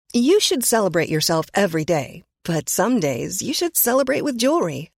You should celebrate yourself every day, but some days you should celebrate with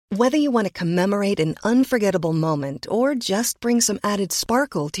jewelry. Whether you want to commemorate an unforgettable moment or just bring some added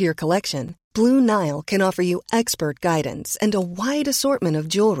sparkle to your collection, Blue Nile can offer you expert guidance and a wide assortment of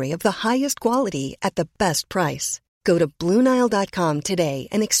jewelry of the highest quality at the best price. Go to BlueNile.com today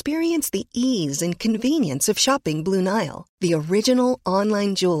and experience the ease and convenience of shopping Blue Nile, the original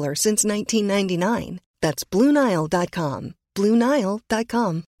online jeweler since 1999. That's BlueNile.com.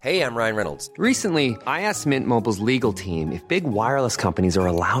 BlueNile.com. Hey, I'm Ryan Reynolds. Recently, I asked Mint Mobile's legal team if big wireless companies are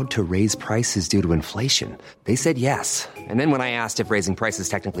allowed to raise prices due to inflation. They said yes. And then when I asked if raising prices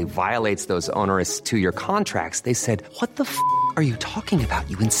technically violates those onerous two-year contracts, they said, "What the f*** are you talking about,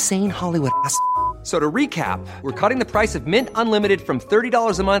 you insane Hollywood ass?" So to recap, we're cutting the price of Mint Unlimited from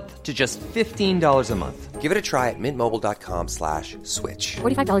 $30 a month to just $15 a month. Give it a try at mintmobile.com/switch.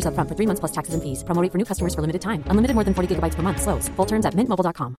 $45 up front for 3 months plus taxes and fees. Promo rate for new customers for limited time. Unlimited more than 40 gigabytes per month. Slows full terms at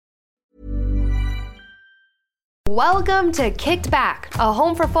mintmobile.com. Welcome to Kicked Back, a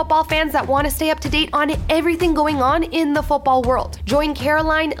home for football fans that want to stay up to date on everything going on in the football world. Join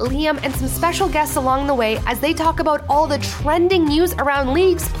Caroline, Liam, and some special guests along the way as they talk about all the trending news around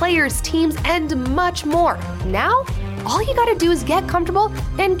leagues, players, teams, and much more. Now, all you gotta do is get comfortable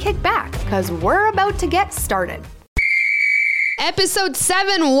and kick back, because we're about to get started. Episode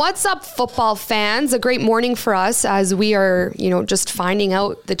 7, what's up, football fans? A great morning for us as we are, just finding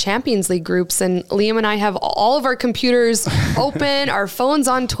out the Champions League groups. And Liam and I have all of our computers open, our phones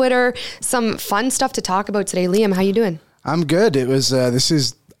on Twitter, some fun stuff to talk about today. Liam, how you doing? I'm good. It was, this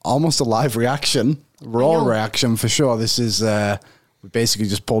is almost a live reaction, raw reaction for sure. This is, we basically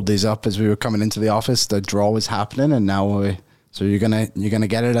just pulled these up as we were coming into the office. The draw was happening and now so you're gonna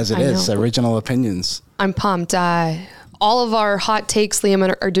get it as it is. Original opinions. I'm pumped. All of our hot takes,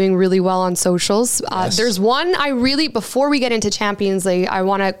 Liam, are doing really well on socials. Yes. There's one before we get into Champions League, I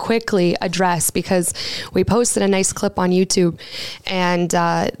want to quickly address because we posted a nice clip on YouTube and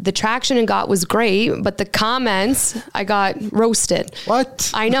the traction it got was great, but the comments, I got roasted. What?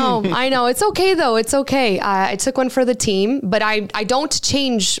 I know. It's okay though. It's okay. I took one for the team, but I don't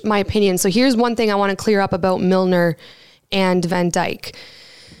change my opinion. So here's one thing I want to clear up about Milner and Van Dijk.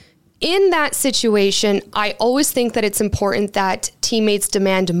 In that situation, I always think that it's important that teammates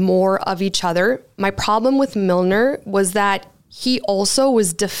demand more of each other. My problem with Milner was that he also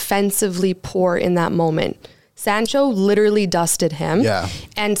was defensively poor in that moment. Sancho literally dusted him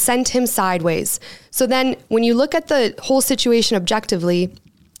and sent him sideways. So then when you look at the whole situation objectively,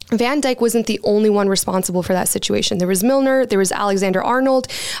 Van Dijk wasn't the only one responsible for that situation. There was Milner, there was Alexander-Arnold,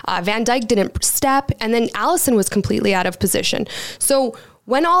 Van Dijk didn't step, and then Alisson was completely out of position. So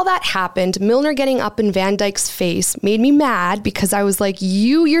when all that happened, Milner getting up in Van Dijk's face made me mad because I was like,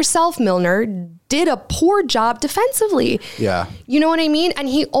 you yourself, Milner, did a poor job defensively. Yeah. You know what I mean? And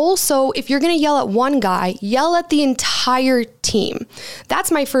he also, if you're going to yell at one guy, yell at the entire team.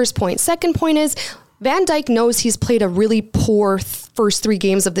 That's my first point. Second point is, Van Dijk knows he's played a really poor first 3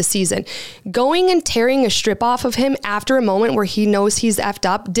 games of the season. Going and tearing a strip off of him after a moment where he knows he's effed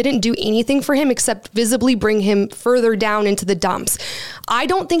up didn't do anything for him except visibly bring him further down into the dumps. I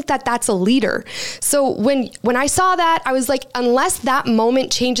don't think that that's a leader. So when I saw that, I was like, unless that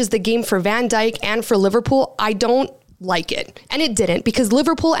moment changes the game for Van Dijk and for Liverpool, I don't like it. And it didn't, because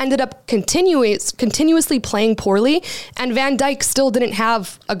Liverpool ended up continuously playing poorly and Van Dijk still didn't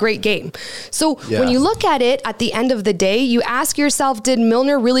have a great game. So when you look at it at the end of the day, you ask yourself, did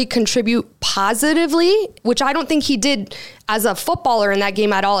Milner really contribute positively? Which I don't think he did as a footballer in that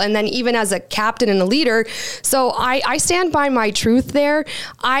game at all. And then even as a captain and a leader. So I stand by my truth there.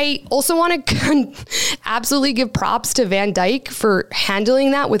 I also want to absolutely give props to Van Dijk for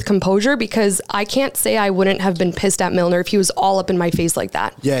handling that with composure, because I can't say I wouldn't have been pissed at Milner if he was all up in my face like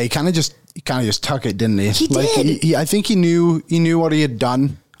that. Yeah, he kind of just took it, didn't he? He did. I think he knew what he had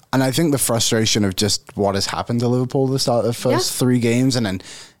done. And I think the frustration of just what has happened to Liverpool at the start of the first 3 games, and then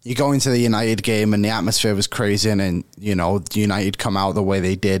you go into the United game and the atmosphere was crazy, and then, United come out the way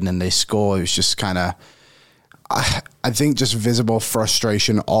they did and they score. It was just kind of, I think, just visible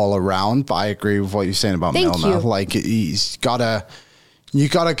frustration all around. But I agree with what you're saying about Milner. Like, you gotta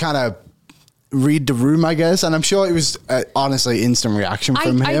kind of read the room, I guess. And I'm sure it was honestly instant reaction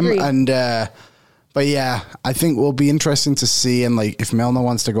from him. I agree. And but yeah, I think will be interesting to see. And like, if Milner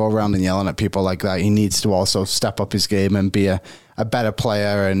wants to go around and yelling at people like that, he needs to also step up his game and be a better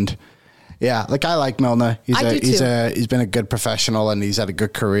player. And Yeah, like I like Milner. He's been a good professional and he's had a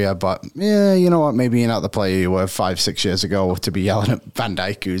good career. But yeah, you know what? Maybe you're not the player you were 5-6 years ago to be yelling at Van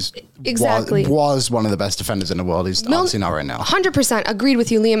Dijk, who's was one of the best defenders in the world. He's obviously not right now. 100% agreed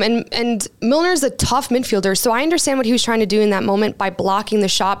with you, Liam. And Milner's a tough midfielder, so I understand what he was trying to do in that moment by blocking the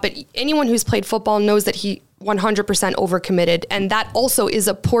shot. But anyone who's played football knows that he 100% overcommitted, and that also is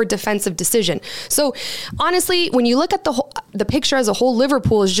a poor defensive decision. So honestly, when you look at the picture as a whole,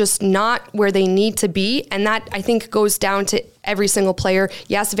 Liverpool is just not where they need to be, and that I think goes down to every single player.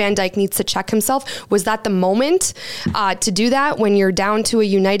 Yes, Van Dijk needs to check himself. Was that the moment to do that when you're down to a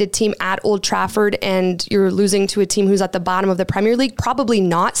United team at Old Trafford and you're losing to a team who's at the bottom of the Premier League? Probably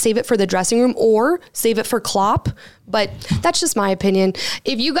not. Save it for the dressing room or save it for Klopp. But that's just my opinion.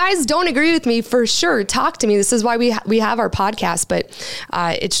 If you guys don't agree with me, for sure, talk to me. This is why we have our podcast. But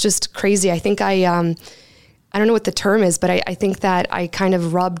it's just crazy. I think I don't know what the term is, but I think that I kind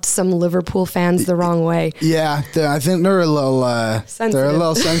of rubbed some Liverpool fans the wrong way. Yeah, I think they're a little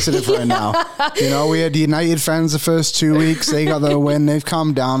sensitive right now. You know, we had United fans the first 2 weeks. They got their win. They've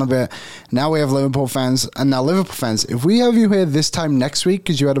calmed down a bit. Now we have Liverpool fans. And now Liverpool fans, if we have you here this time next week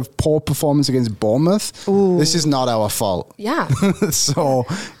because you had a poor performance against Bournemouth, this is not our fault. Yeah. So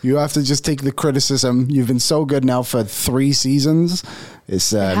you have to just take the criticism. You've been so good now for 3 seasons.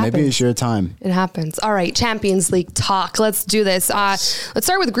 Maybe it's your time. It happens. All right, Champions League talk. Let's do this. Let's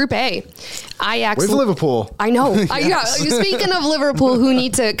start with Group A. Ajax with Liverpool. I know. Speaking of Liverpool, who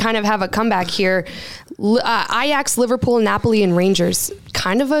need to kind of have a comeback here, Ajax, Liverpool, Napoli, and Rangers.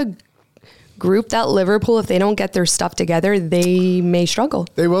 Kind of a group that Liverpool, if they don't get their stuff together, they may struggle.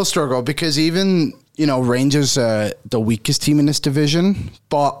 They will struggle because even, Rangers are the weakest team in this division,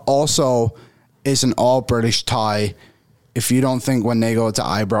 but also is an all-British tie. If you don't think when they go to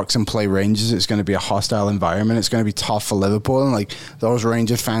Ibrox and play Rangers, it's going to be a hostile environment, it's going to be tough for Liverpool. And those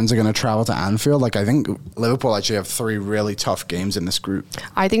Rangers fans are going to travel to Anfield. I think Liverpool actually have 3 really tough games in this group.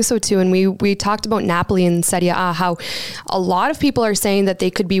 I think so too. And we talked about Napoli and Serie A, how a lot of people are saying that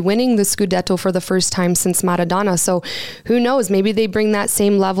they could be winning the Scudetto for the first time since Maradona. So who knows? Maybe they bring that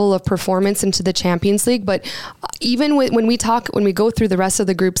same level of performance into the Champions League. But even when we go through the rest of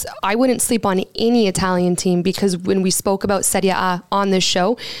the groups, I wouldn't sleep on any Italian team, because when we spoke about Serie A on this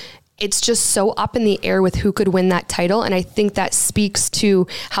show, it's just so up in the air with who could win that title. And I think that speaks to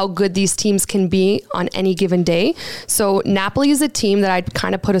how good these teams can be on any given day. So Napoli is a team that I'd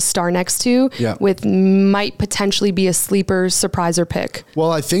kind of put a star next to, with might potentially be a sleeper surpriser pick. Well,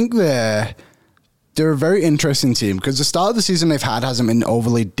 I think they're a very interesting team because the start of the season they've had hasn't been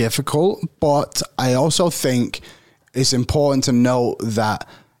overly difficult, but I also think it's important to note that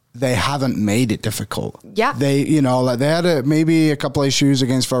they haven't made it difficult. Yeah. They had maybe a couple of issues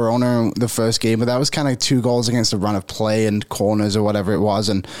against Verona in the first game, but that was kind of 2 goals against the run of play and corners or whatever it was.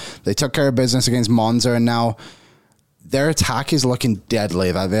 And they took care of business against Monza, and now their attack is looking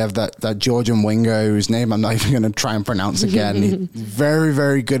deadly. They have that Georgian winger whose name I'm not even going to try and pronounce again. He's a very,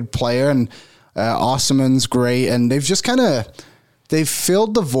 very good player, and Osman's great. And they've just they've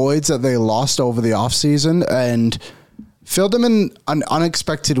filled the voids that they lost over the offseason and filled them in an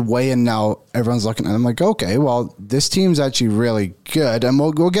unexpected way, and now everyone's looking at them like, okay, well, this team's actually really good, and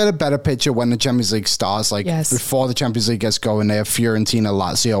we'll get a better picture when the Champions League starts. Before the Champions League gets going, they have Fiorentina,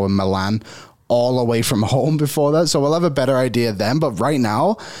 Lazio, and Milan all away from home before that, so we'll have a better idea then. But right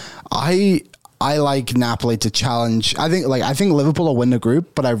now, I like Napoli to challenge. I think Liverpool will win the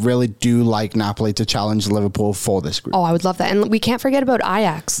group, but I really do like Napoli to challenge Liverpool for this group. Oh, I would love that. And we can't forget about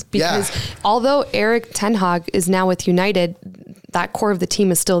Ajax, because although Erik ten Hag is now with United, that core of the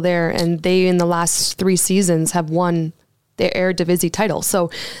team is still there, and they in the last 3 seasons have won the Eredivisie title. So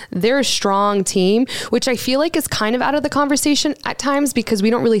they're a strong team, which I feel like is kind of out of the conversation at times because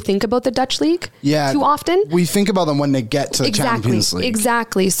we don't really think about the Dutch league too often. We think about them when they get to the Champions League.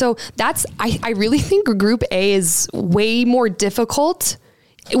 Exactly. So I really think Group A is way more difficult.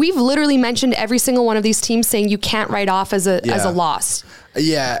 We've literally mentioned every single one of these teams saying you can't write off as a loss.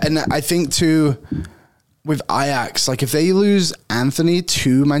 Yeah. And I think too, with Ajax, if they lose Anthony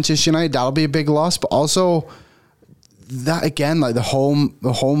to Manchester United, that'll be a big loss, but also that again, the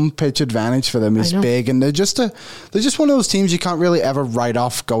home pitch advantage for them is big, and they're just one of those teams you can't really ever write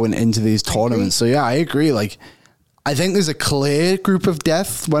off going into these tournaments. So yeah, I agree. I think there's a clear group of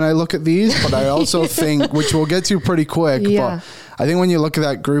death when I look at these, but I also think, which we'll get to pretty quick, but I think when you look at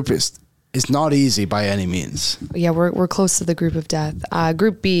that group, it's not easy by any means. Yeah, we're close to the group of death.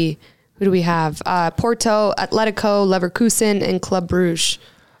 Group B, who do we have? Porto, Atletico, Leverkusen, and Club Brugge.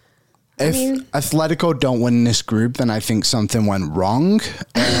 If Atletico don't win this group, then I think something went wrong.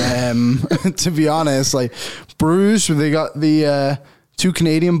 To be honest, Bruges, they got the two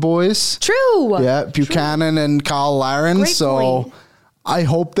Canadian boys. True. Yeah, Buchanan and Carl Laren. Great point. I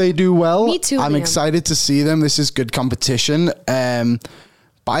hope they do well. Me too, I'm man. excited to see them. This is good competition. Bayer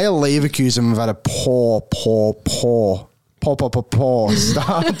Leverkusen have had a poor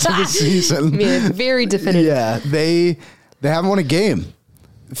start to the season. Man, very definitive. Yeah, they haven't won a game.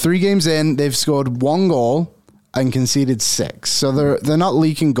 3 games in, they've scored 1 goal and conceded 6. So they're not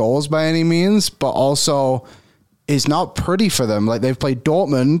leaking goals by any means, but also it's not pretty for them. Like, they've played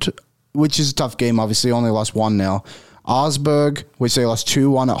Dortmund, which is a tough game, obviously, only lost 1-0. Augsburg, which they lost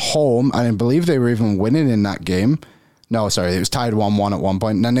 2-1 at home, and I believe they were even winning in that game. No, sorry, it was tied 1-1 at one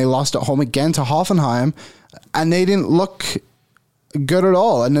point, and then they lost at home again to Hoffenheim, and they didn't look good at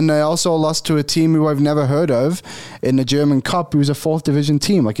all. And then they also lost to a team who I've never heard of in the German Cup, who's a 4th division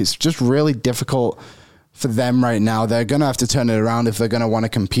team. Like, it's just really difficult for them right now. They're going to have to turn it around if they're going to want to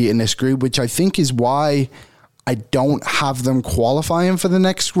compete in this group, which I think is why I don't have them qualifying for the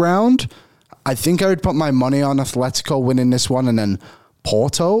next round. I think I would put my money on Atletico winning this one and then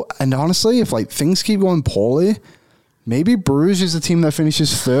Porto. And honestly, if like things keep going poorly, maybe Bruges is the team that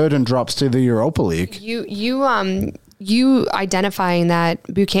finishes 3rd and drops to the Europa League. You identifying that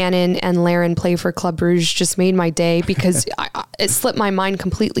Buchanan and Laren play for Club Bruges just made my day, because it slipped my mind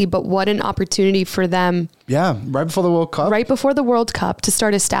completely. But what an opportunity for them. Yeah, right before the World Cup. Right before the World Cup to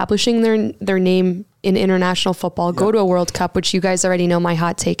start establishing their name in international football, go to a World Cup, which you guys already know my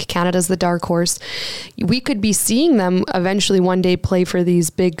hot take. Canada's the dark horse. We could be seeing them eventually one day play for these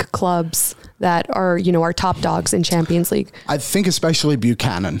big clubs that are, our top dogs in Champions League. I think especially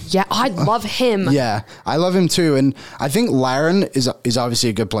Buchanan. Yeah, I love him. Yeah, I love him too. And I think Laren is obviously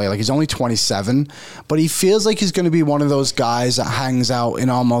a good player. Like, he's only 27, but he feels like he's going to be one of those guys that hangs out in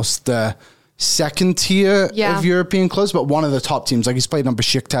almost the second tier of European clubs, but one of the top teams. Like, he's played on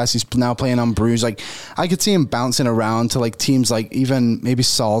Besiktas, he's now playing on Bruges. Like, I could see him bouncing around to like teams like even maybe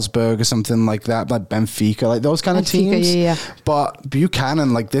Salzburg or something like that, like Benfica, like those kind of teams. Yeah. But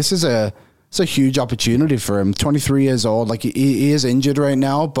Buchanan, like, it's a huge opportunity for him. 23 years old, like he is injured right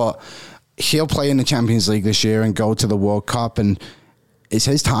now, but he'll play in the Champions League this year and go to the World Cup, and it's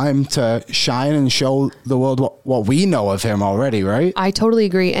his time to shine and show the world what we know of him already, right? I totally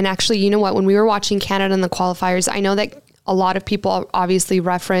agree. And actually, you know what? When we were watching Canada in the qualifiers, I know that a lot of people obviously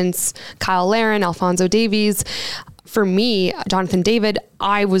reference Kyle Laren, Alphonso Davies. For me, Jonathan David,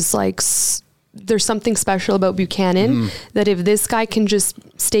 I was like, there's something special about Buchanan that if this guy can just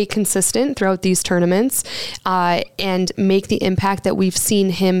stay consistent throughout these tournaments and make the impact that we've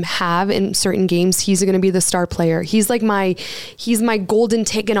seen him have in certain games, he's going to be the star player. He's my golden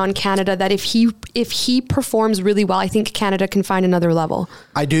ticket on Canada, that if he performs really well, I think Canada can find another level.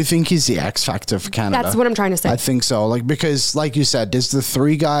 I do think he's the X factor for Canada. That's what I'm trying to say. I think so. Like, because like you said, there's the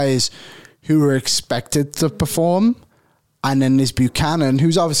 3 guys who are expected to perform. And then there's Buchanan,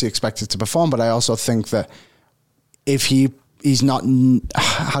 who's obviously expected to perform, but I also think that if he's not,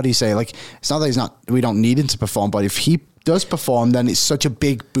 how do you say, like, it's not that we don't need him to perform, but if he does perform, then it's such a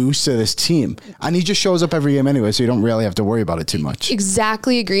big boost to this team. And he just shows up every game anyway, so you don't really have to worry about it too much.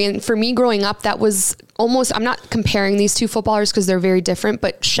 Exactly agree. And for me growing up, that was almost, I'm not comparing these two footballers because they're very different,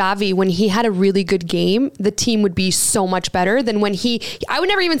 but Xavi, when he had a really good game, the team would be so much better than when I would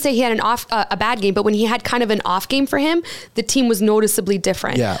never even say he had a bad game, but when he had kind of an off game for him, the team was noticeably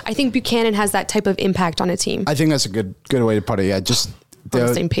different. Yeah. I think Buchanan has that type of impact on a team. I think that's a good way to put it. Yeah, just on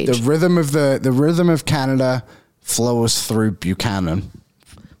the same page. The rhythm of Canada flows through Buchanan.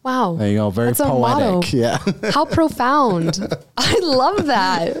 Wow. There you go. Very poetic. Yeah. How profound. I love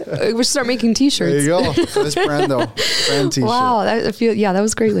that. We should start making t-shirts. There you go. For this brand t-shirt. Wow. That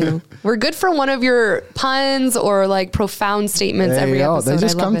was great, Leo. We're good for one of your puns or like profound statements there every episode. They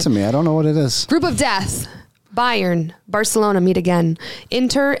just come to me. I don't know what it is. Group of death. Bayern, Barcelona meet again.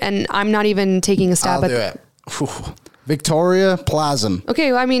 Inter, and I'm not even taking a stab I'll do it. Victoria Plazen.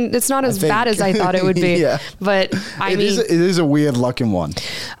 Okay, well, I mean, it's not as bad as I thought it would be. Yeah. But it is a weird looking one.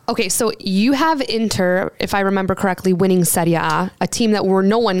 Okay, so you have Inter, if I remember correctly, winning Serie A, a team that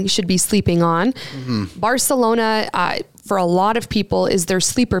no one should be sleeping on. Mm-hmm. Barcelona, for a lot of people, is their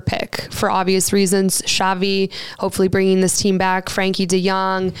sleeper pick for obvious reasons. Xavi, hopefully bringing this team back. Frankie de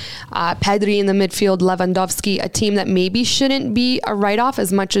Jong, Pedri in the midfield, Lewandowski, a team that maybe shouldn't be a write-off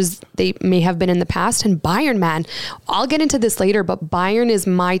as much as they may have been in the past. And Bayern, man, I'll get into this later, but Bayern is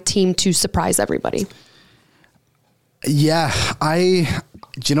my team to surprise everybody. Yeah,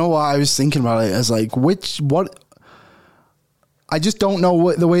 do you know what I was thinking about it? As like, I just don't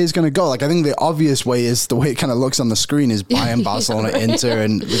know the way it's going to go. Like, I think the obvious way is the way it kind of looks on the screen is Bayern, Barcelona, Inter,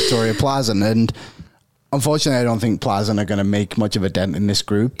 and Victoria Plazen. And unfortunately, I don't think Plzen are going to make much of a dent in this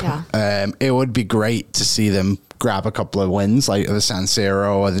group. Yeah. It would be great to see them grab a couple of wins, like the San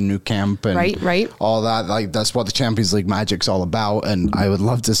Siro or the New Camp and right. all that. Like, that's what the Champions League magic's all about, and I would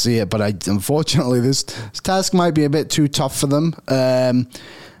love to see it. But unfortunately, this task might be a bit too tough for them.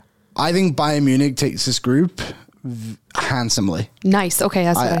 I think Bayern Munich takes this group handsomely. Nice. Okay,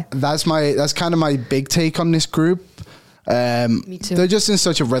 that's kind of my big take on this group. Me too. They're just in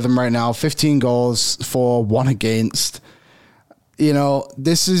such a rhythm right now. 15 goals for, 1 against. You know,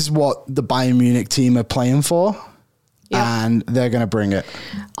 this is what the Bayern Munich team are playing for. Yeah. And they're going to bring it.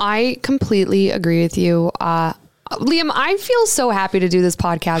 I completely agree with you. Liam, I feel so happy to do this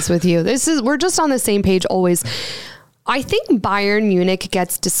podcast with you. We're just on the same page always. I think Bayern Munich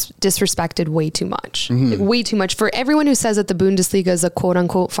gets disrespected way too much. Like, way too much. For everyone who says that the Bundesliga is a quote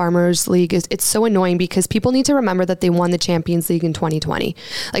unquote farmers league, it's so annoying because people need to remember that they won the Champions League in 2020.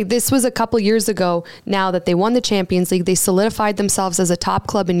 Like, this was a couple years ago now that they won the Champions League. They solidified themselves as a top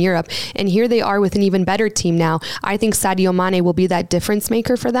club in Europe. And here they are with an even better team now. I think Sadio Mane will be that difference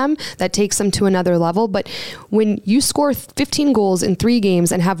maker for them that takes them to another level. But when you score 15 goals in 3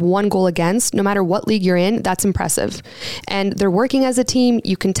 games and have 1 goal against, no matter what league you're in, that's impressive. And they're working as a team.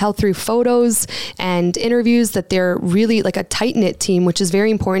 You can tell through photos and interviews that they're really like a tight-knit team, which is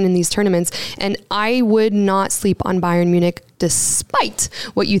very important in these tournaments. And I would not sleep on Bayern Munich despite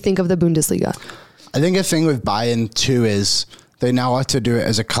what you think of the Bundesliga. I think a thing with Bayern too is they now have to do it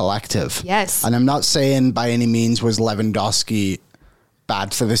as a collective. Yes. And I'm not saying by any means was Lewandowski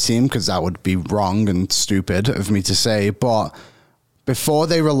bad for this team, because that would be wrong and stupid of me to say, but before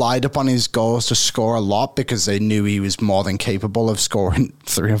they relied upon his goals to score a lot because they knew he was more than capable of scoring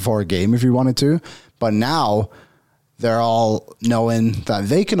 3 or 4 a game if he wanted to. But now they're all knowing that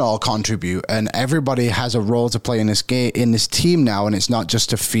they can all contribute, and everybody has a role to play in this game, in this team now. And it's not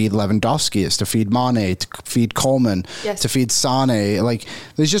just to feed Lewandowski; it's to feed Mane, to feed Coleman, to feed Sane. Like,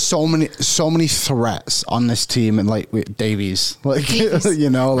 there's just so many threats on this team, and like with Davies, like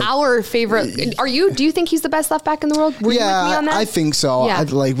you know, like, our favorite. Do you think he's the best left back in the world? Were you with me on that? I think so. Yeah.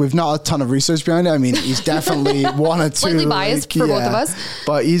 We've not a ton of research behind it. I mean, he's definitely one or two. Slightly biased for both of us,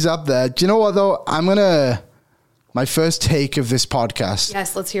 but he's up there. Do you know what though? My first take of this podcast.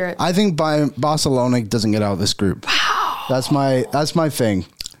 Yes, let's hear it. I think Barcelona doesn't get out of this group. Wow. That's my thing.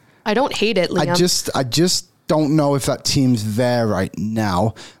 I don't hate it, Liam. I just don't know if that team's there right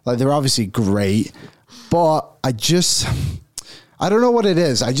now. Like, they're obviously great, but I don't know what it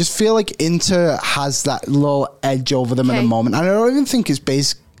is. I just feel like Inter has that little edge over them in the moment. And I don't even think it's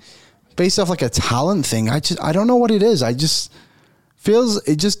based off like a talent thing. I don't know what it is. I just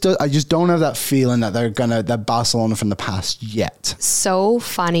don't have that feeling that they're Barcelona from the past yet. So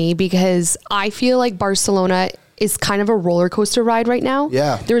funny, because I feel like Barcelona is kind of a roller coaster ride right now.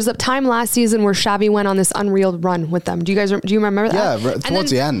 Yeah. There was a time last season where Xavi went on this unreal run with them. Do you remember that? Yeah,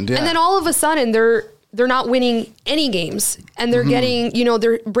 towards the end. Yeah. And then all of a sudden they're not winning any games, and they're getting,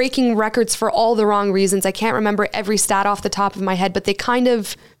 they're breaking records for all the wrong reasons. I can't remember every stat off the top of my head, but they kind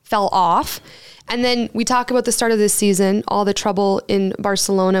of fell off. And then we talk about the start of this season, all the trouble in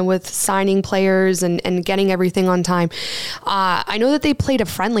Barcelona with signing players and getting everything on time. I know that they played a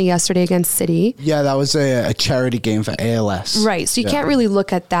friendly yesterday against City. Yeah, that was a charity game for ALS. Right. So you can't really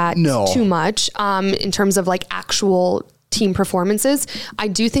look at that too much in terms of like actual team performances. I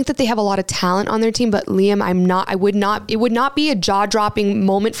do think that they have a lot of talent on their team, but Liam, it would not be a jaw-dropping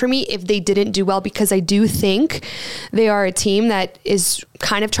moment for me if they didn't do well, because I do think they are a team that is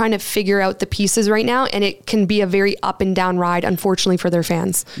kind of trying to figure out the pieces right now, and it can be a very up and down ride, unfortunately, for their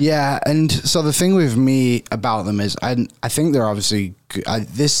fans. Yeah, and so the thing with me about them is I think they're obviously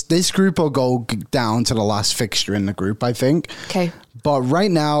this group will go down to the last fixture in the group, I think. Okay. But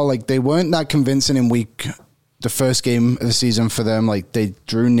right now, like, they weren't that convincing in the first game of the season for them. Like, they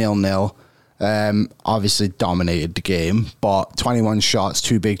drew 0-0, obviously dominated the game, but 21 shots,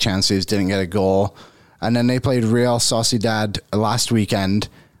 2 big chances, didn't get a goal. And then they played Real Sociedad last weekend,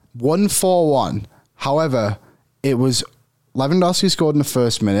 won 4-1. However, it was Lewandowski scored in the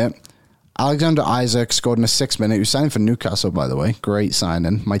first minute, Alexander Isak scored in the 6th minute. He was signing for Newcastle, by the way. Great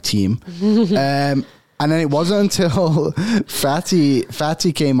signing, my team. And then it wasn't until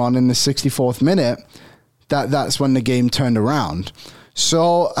Fati came on in the 64th minute that's when the game turned around.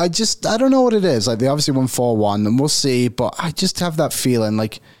 So I don't know what it is. Like, they obviously won 4-1, and we'll see, but I just have that feeling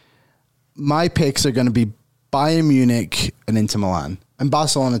like my picks are going to be Bayern Munich and Inter Milan, and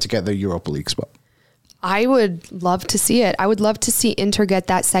Barcelona to get the Europa League spot. I would love to see it. I would love to see Inter get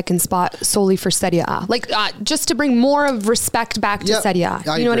that second spot solely for Serie A. Like, just to bring more of respect back to Serie A.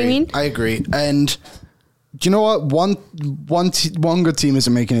 You know what I mean? I agree. And do you know what? One good team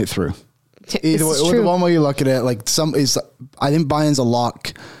isn't making it through. Either way, true. the one way you look at it, like I think Bayern's a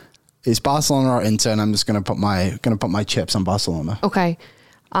lock. It's Barcelona or Inter, and I'm just gonna put my chips on Barcelona. Okay.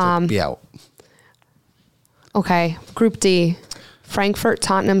 Be out. Okay. Group D: Frankfurt,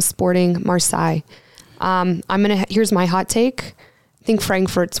 Tottenham, Sporting, Marseille. Here's my hot take. I think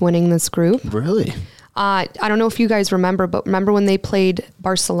Frankfurt's winning this group. Really? I don't know if you guys remember, but remember when they played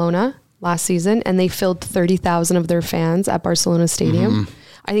Barcelona last season and they filled 30,000 of their fans at Barcelona Stadium? Mm-hmm.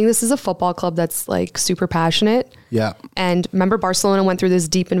 I think this is a football club that's like super passionate. Yeah. And remember Barcelona went through this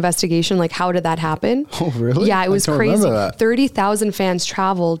deep investigation, like how did that happen? Oh, really? Yeah, it was crazy. 30,000 fans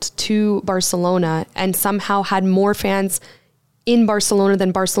traveled to Barcelona and somehow had more fans in Barcelona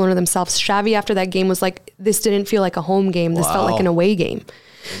than Barcelona themselves. Xavi after that game was like, this didn't feel like a home game. This felt like an away game.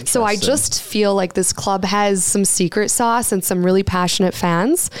 So I just feel like this club has some secret sauce and some really passionate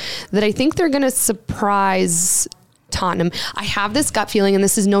fans that I think they're going to surprise Tottenham. I have this gut feeling, and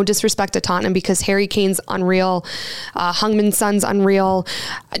this is no disrespect to Tottenham because Harry Kane's unreal. Heung-min Son's unreal.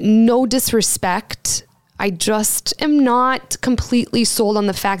 No disrespect. I just am not completely sold on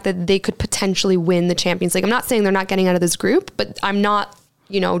the fact that they could potentially win the Champions League. I'm not saying they're not getting out of this group, but I'm not,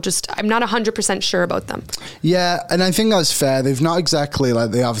 I'm not 100% sure about them. Yeah, and I think that's fair. They've not exactly,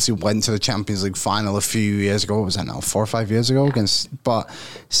 like, they obviously went to the Champions League final a few years ago. What was that now? 4 or 5 years ago? But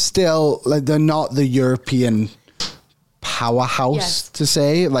still, like, they're not the European powerhouse to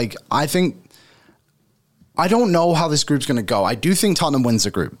say. Like, I don't know how this group's going to go. I do think Tottenham wins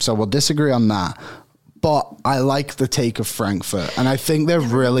the group, so we'll disagree on that. But I like the take of Frankfurt, and I think they're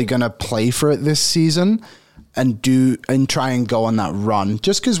really going to play for it this season and try and go on that run.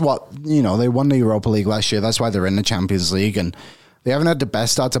 Just because they won the Europa League last year. That's why they're in the Champions League, and they haven't had the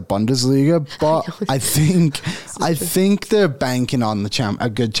best start to Bundesliga. But I think they're banking on a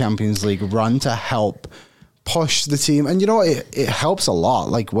good Champions League run to help push the team. And it helps a lot.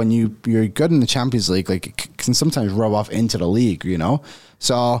 Like when you're good in the Champions League, like it can sometimes rub off into the league.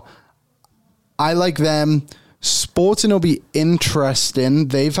 So I like them. Sporting will be interesting.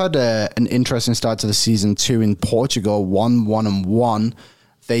 They've had an interesting start to the season too in Portugal, 1-1.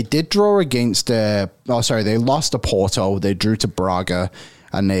 They did draw against they lost to Porto. They drew to Braga,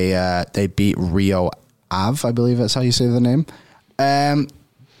 and they beat Rio Ave, I believe that's how you say the name.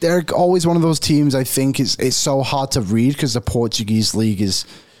 They're always one of those teams. I think it's so hard to read because the Portuguese league is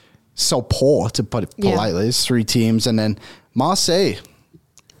so poor, to put it politely. It's 3 teams, and then Marseille.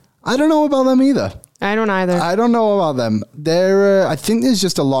 I don't know about them either. I don't either. I don't know about them. I think there's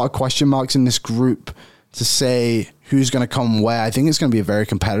just a lot of question marks in this group to say who's going to come where. I think it's going to be a very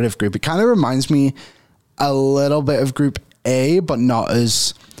competitive group. It kind of reminds me a little bit of Group A, but not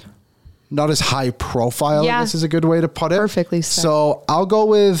as high profile. Yeah. This is a good way to put it. Perfectly said. So I'll go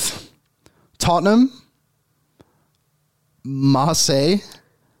with Tottenham, Marseille,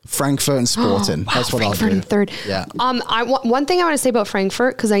 Frankfurt, and Sporting. Wow, That's what Frankfurt I'll do. in third. Yeah. One thing I want to say about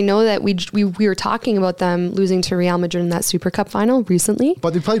Frankfurt, because I know that we were talking about them losing to Real Madrid in that Super Cup final recently.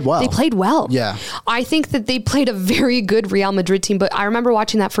 But they played well. They played well. Yeah. I think that they played a very good Real Madrid team, but I remember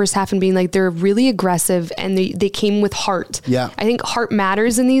watching that first half and being like, they're really aggressive and they came with heart. Yeah. I think heart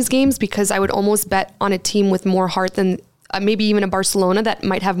matters in these games because I would almost bet on a team with more heart than maybe even a Barcelona that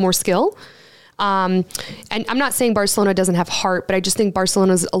might have more skill. And I'm not saying Barcelona doesn't have heart, but I just think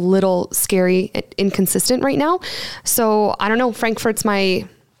Barcelona's a little scary, inconsistent right now. So I don't know. Frankfurt's maybe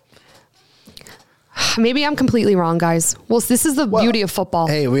I'm completely wrong, guys. Well, this is the beauty of football.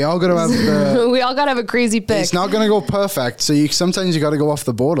 Hey, we all got to have we all got to have a crazy pick. It's not going to go perfect. So sometimes you got to go off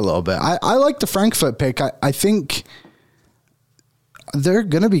the board a little bit. I like the Frankfurt pick. I think they're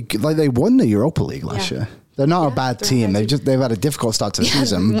going to be like, they won the Europa League last year. They're not a bad team. They've had a difficult start to the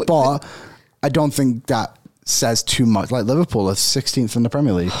season, but I don't think that says too much. Like Liverpool are 16th in the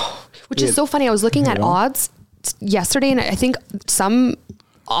Premier League. Which is so funny. I was looking at odds yesterday, and I think some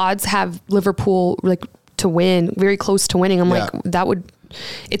odds have Liverpool like to win, very close to winning. I'm like,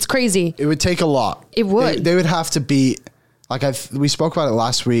 it's crazy. It would take a lot. It would. They would have to beat, we spoke about it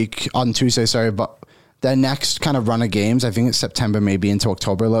last week on Tuesday, but their next kind of run of games, I think it's September, maybe into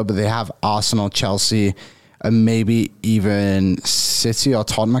October a little, but they have Arsenal, Chelsea, and maybe even City or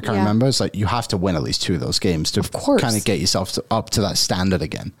Tottenham, I can't remember. It's like you have to win at least 2 of those games to kind of get yourself up to that standard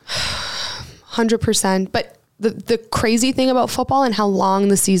again. 100%. But the crazy thing about football and how long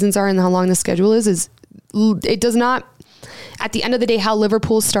the seasons are and how long the schedule is it does not, at the end of the day, how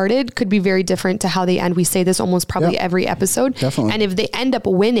Liverpool started could be very different to how they end. We say this almost probably every episode. Definitely. And if they end up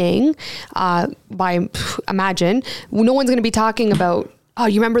winning, imagine, no one's going to be talking about, Oh,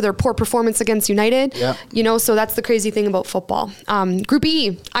 you remember their poor performance against United? Yeah. You know, so that's the crazy thing about football. Group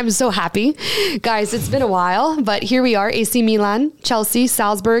E, I'm so happy. Guys, it's been a while, but here we are. AC Milan, Chelsea,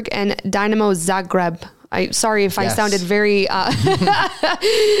 Salzburg, and Dynamo Zagreb. Sorry if I sounded very off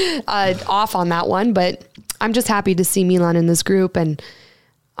on that one, but I'm just happy to see Milan in this group. And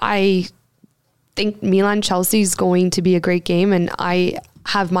I think Milan-Chelsea is going to be a great game, and I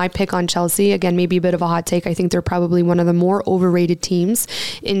have my pick on Chelsea. Again, maybe a bit of a hot take. I think they're probably one of the more overrated teams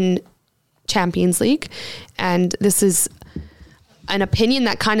in Champions League. And this is an opinion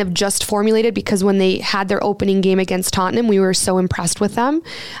that kind of just formulated because when they had their opening game against Tottenham, we were so impressed with them.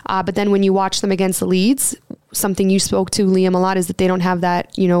 But then when you watch them against the Leeds, something you spoke to, Liam, a lot is that they don't have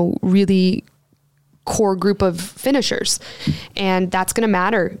that, you know, really core group of finishers, and that's going to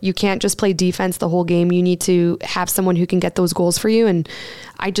matter. You can't just play defense the whole game. You need to have someone who can get those goals for you. And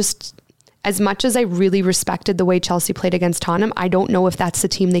I just, as much as I really respected the way Chelsea played against Tottenham, I don't know if that's the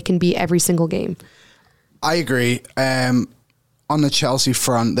team they can be every single game. I agree. On the Chelsea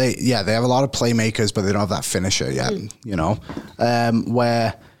front, they have a lot of playmakers, but they don't have that finisher yet. You know,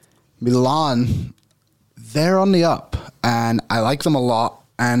 where Milan, they're on the up, and I like them a lot.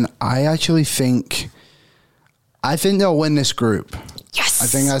 And I actually think they'll win this group. Yes. I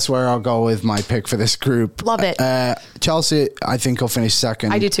think that's where I'll go with my pick for this group. Love it. Chelsea, I think will finish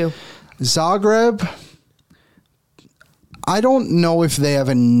second. I do too. Zagreb, I don't know if they have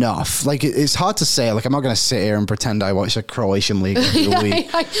enough. Like, it's hard to say. Like, I'm not going to sit here and pretend I watched the Croatian League every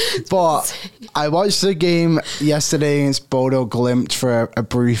week. But I watched the game yesterday against Bodo Glimt for a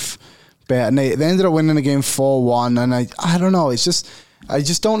brief bit, and they ended up winning the game 4-1. And I don't know. It's just, I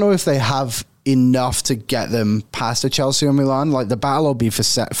just don't know if they have enough to get them past the Chelsea or Milan. Like, the battle will be for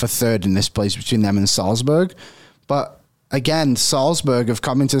third in this place between them and Salzburg. But again, Salzburg have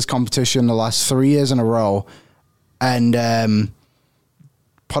come into this competition the last 3 years in a row and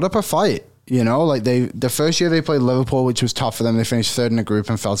put up a fight. You know, like the first year they played Liverpool, which was tough for them. They finished third in the group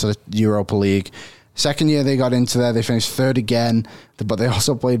and fell to the Europa League. Second year they got into there, they finished third again, but they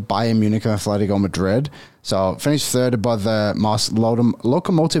also played Bayern Munich and Atletico Madrid. So finished third above the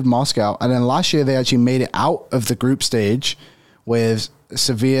Lokomotiv Moscow. And then last year they actually made it out of the group stage with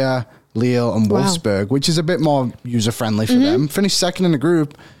Sevilla, Lille, and Wolfsburg, which is a bit more user-friendly for them. Finished second in the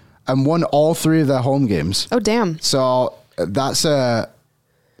group and won all three of their home games. Oh, damn. So that's a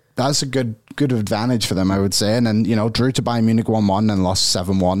good advantage for them, I would say. And then, you know, drew to Bayern Munich 1-1 and lost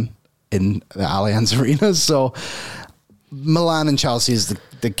 7-1 in the Allianz Arena. So Milan and Chelsea is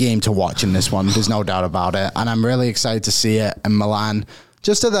the game to watch in this one. There's no doubt about it. And I'm really excited to see it. And Milan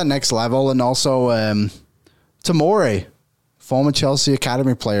just at that next level. And also Tomori, former Chelsea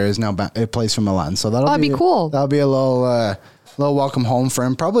Academy player, is now plays for Milan. So that'll be cool. That'll be a little welcome home for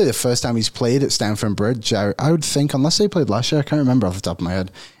him. Probably the first time he's played at Stamford Bridge, I would think, unless they played last year. I can't remember off the top of my head.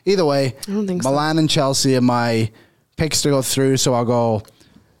 Either way, I don't think Milan and Chelsea are my picks to go through. So I'll go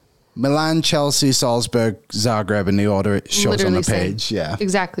Milan, Chelsea, Salzburg, Zagreb in the order it shows Literally on the page. same. Yeah.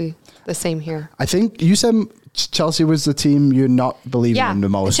 Exactly the same here. I think you said Chelsea was the team you're not believing in the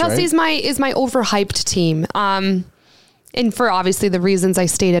most, Chelsea right? is my overhyped team. And for obviously the reasons I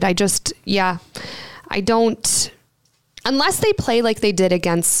stated, I don't, unless they play like they did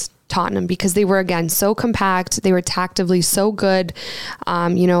against Tottenham, because they were, again, so compact. They were tactically so good.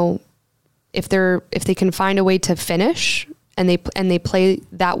 You know, if they can find a way to finish and they play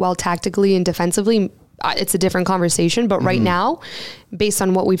that well tactically and defensively, it's a different conversation. But right now, based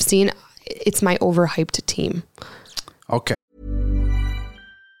on what we've seen, it's my overhyped team. Okay.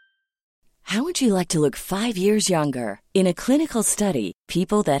 How would you like to look 5 years younger? In a clinical study,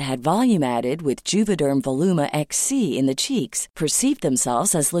 people that had volume added with Juvederm Voluma XC in the cheeks perceived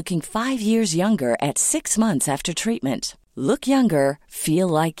themselves as looking 5 years younger at 6 months after treatment. Look younger, feel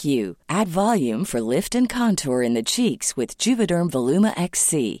like you. Add volume for lift and contour in the cheeks with Juvederm Voluma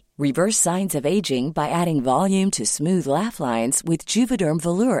XC. Reverse signs of aging by adding volume to smooth laugh lines with Juvederm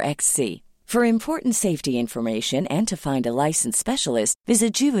Volure XC. For important safety information and to find a licensed specialist,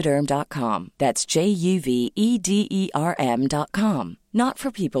 visit Juvederm.com. That's JUVEDERM.com. Not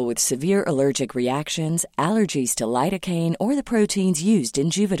for people with severe allergic reactions, allergies to lidocaine, or the proteins used in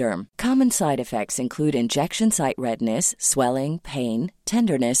Juvederm. Common side effects include injection site redness, swelling, pain,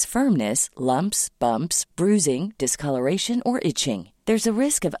 tenderness, firmness, lumps, bumps, bruising, discoloration, or itching. There's a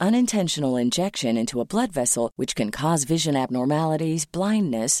risk of unintentional injection into a blood vessel, which can cause vision abnormalities,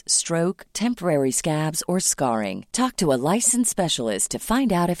 blindness, stroke, temporary scabs, or scarring. Talk to a licensed specialist to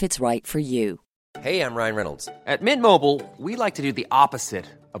find out if it's right for you. Hey, I'm Ryan Reynolds. At Mint Mobile, we like to do the opposite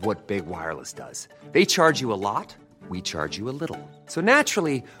of what Big Wireless does. They charge you a lot. we charge you a little. So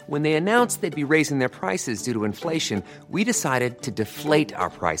naturally, when they announced they'd be raising their prices due to inflation, we decided to deflate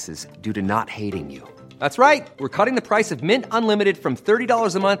our prices due to not hating you. That's right. We're cutting the price of Mint Unlimited from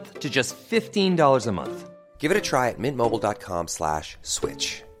 $30 a month to just $15 a month. Give it a try at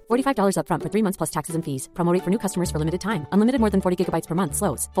mintmobile.com/switch. $45 up front for 3 months plus taxes and fees. Promo rate for new customers for limited time. Unlimited more than 40 gigabytes per month.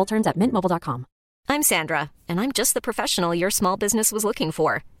 Slows full terms at mintmobile.com. I'm Sandra, and I'm just the professional your small business was looking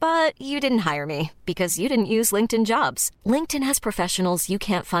for. But you didn't hire me because you didn't use LinkedIn Jobs. LinkedIn has professionals you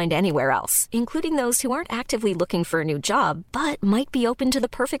can't find anywhere else, including those who aren't actively looking for a new job, but might be open to the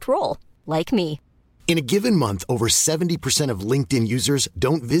perfect role, like me. In a given month, over 70% of LinkedIn users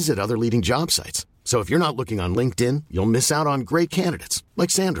don't visit other leading job sites. So if you're not looking on LinkedIn, you'll miss out on great candidates like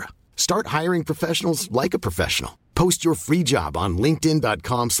Sandra. Start hiring professionals like a professional. Post your free job on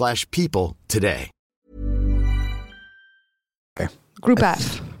linkedin.com/people today. Group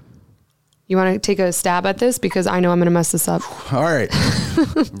F. You want to take a stab at this? Because I know I'm going to mess this up. All right.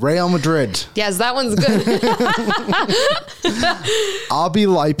 Real Madrid. Yes, that one's good. RB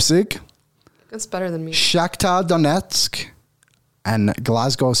Leipzig. That's better than me. Shakhtar Donetsk. And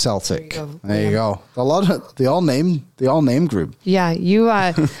Glasgow Celtic. There you go. A lot of the all name group. Yeah, you.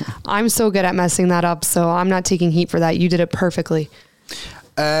 I'm so good at messing that up, so I'm not taking heat for that. You did it perfectly.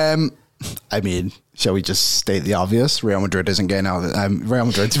 I mean, shall we just state the obvious? Real Madrid isn't getting out of the Real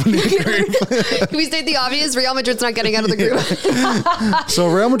Madrid's winning the group. Can we state the obvious? Real Madrid's not getting out of the group. So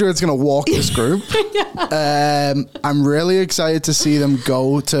Real Madrid's going to walk this group. I'm really excited to see them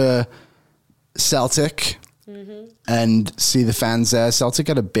go to Celtic. And see the fans there. Celtic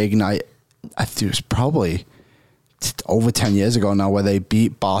had a big night. I think it was probably over 10 years ago now, where they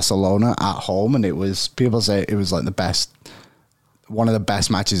beat Barcelona at home, and it was, people say it was like one of the best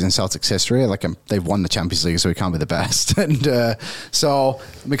matches in Celtic's history. Like, they've won the Champions League, so it can't be the best. And so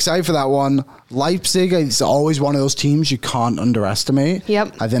I'm excited for that one. Leipzig is always one of those teams you can't underestimate.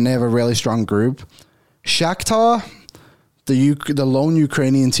 Yep. I think they have a really strong group. Shakhtar, the lone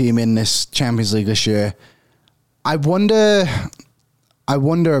Ukrainian team in this Champions League this year. I wonder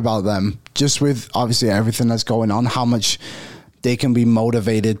about them, just with obviously everything that's going on, how much they can be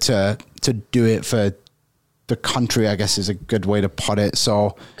motivated to do it for the country, I guess is a good way to put it.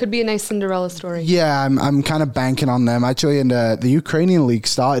 So could be a nice Cinderella story. Yeah, I'm kind of banking on them. Actually, and the Ukrainian league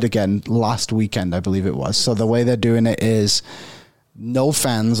started again last weekend, I believe it was. So the way they're doing it is no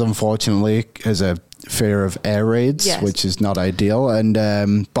fans, unfortunately, as a fear of air raids, yes, which is not ideal. And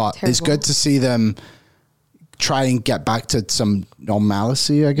but terrible. It's good to see them try and get back to some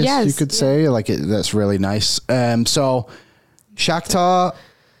normalcy, I guess you could say. Like, that's really nice. So Shakhtar,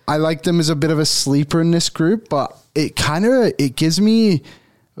 I like them as a bit of a sleeper in this group, but it gives me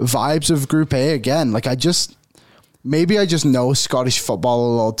vibes of Group A again. Like, maybe I just know Scottish football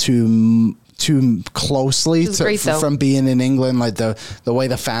a little too closely from being in England, like the way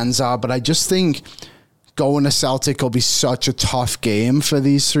the fans are. But I just think going to Celtic will be such a tough game for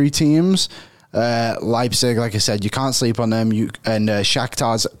these three teams. Leipzig, like I said, you can't sleep on them. And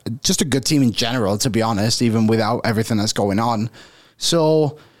Shakhtar's just a good team in general, to be honest, even without everything that's going on.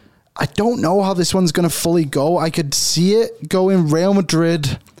 So I don't know how this one's going to fully go. I could see it going Real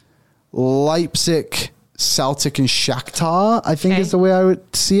Madrid, Leipzig, Celtic, and Shakhtar, I think is the way I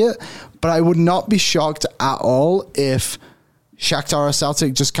would see it. But I would not be shocked at all if Shakhtar or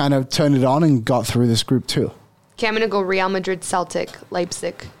Celtic just kind of turned it on and got through this group too. Okay, I'm going to go Real Madrid, Celtic,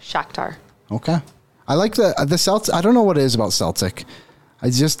 Leipzig, Shakhtar. Okay. I like the Celtic. I don't know what it is about Celtic. I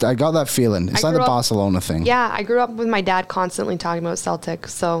got that feeling. It's like the Barcelona thing. Yeah, I grew up with my dad constantly talking about Celtic,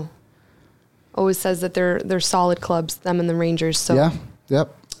 so always says that they're solid clubs, them and the Rangers. So yeah,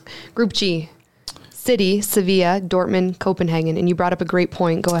 yep. Group G, City, Sevilla, Dortmund, Copenhagen, and you brought up a great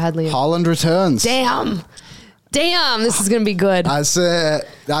point. Go ahead, Liam. Haaland returns. Damn, this is going to be good. That's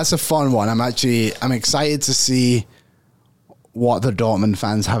a fun one. I'm excited to see what the Dortmund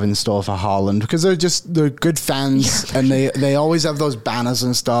fans have in store for Haaland, because they're good fans, and they always have those banners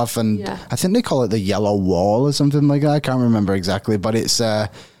and stuff, and I think they call it the Yellow Wall or something like that. I can't remember exactly, but it's a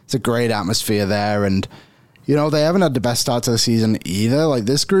great atmosphere there, and they haven't had the best start to the season either. Like,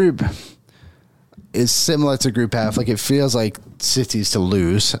 this group is similar to Group F. Like, it feels like City's to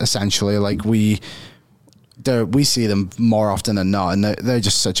lose, essentially. Like, we see them more often than not, and they're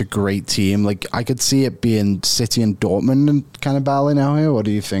just such a great team. Like, I could see it being City and Dortmund and kind of battling out here. What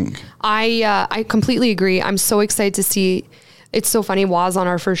do you think? I completely agree. I'm so excited to see It's so funny. Waz on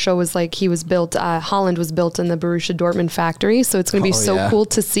our first show was like, Haaland was built in the Borussia Dortmund factory. So it's going to be cool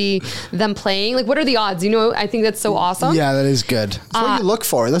to see them playing. Like, what are the odds? I think that's so awesome. Yeah, that is good. That's what you look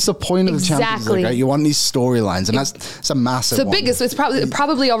for. That's the point of the Champions League, right? You want these storylines, and that's a massive one. It's the biggest. It's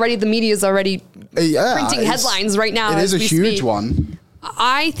probably already, the media is already printing headlines right now. It is a huge one.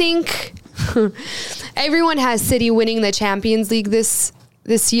 I think everyone has City winning the Champions League this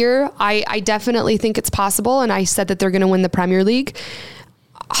year. I definitely think it's possible, and I said that they're going to win the Premier League.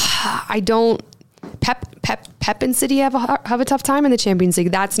 I don't. Pep and City have a tough time in the Champions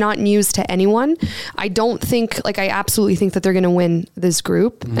League. That's not news to anyone. I don't think, I absolutely think that they're going to win this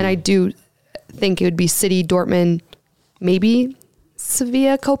group, and I do think it would be City, Dortmund, maybe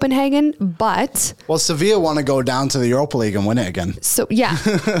Sevilla, Copenhagen, but... Well, Sevilla want to go down to the Europa League and win it again. So, yeah.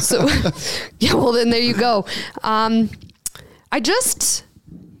 Well, then there you go. I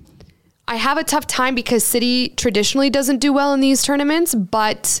have a tough time because City traditionally doesn't do well in these tournaments,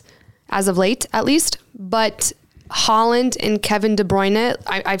 but as of late, at least. But Haaland and Kevin De Bruyne,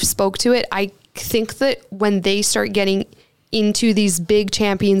 I've spoke to it. I think that when they start getting into these big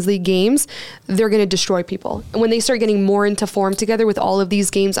Champions League games, they're going to destroy people. And when they start getting more into form together with all of these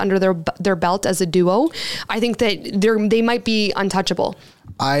games under their belt as a duo, I think that they might be untouchable.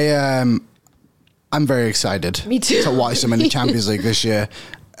 I'm very excited. Me too. To watch them in the Champions League this year.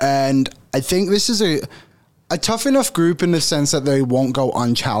 And I think this is a tough enough group in the sense that they won't go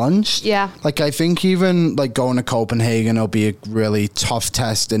unchallenged. Yeah. I think even going to Copenhagen will be a really tough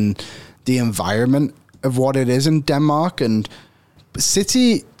test in the environment of what it is in Denmark. And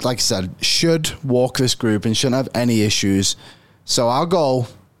City, like I said, should walk this group and shouldn't have any issues. So I'll go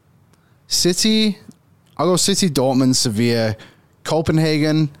City, Dortmund, Sevilla,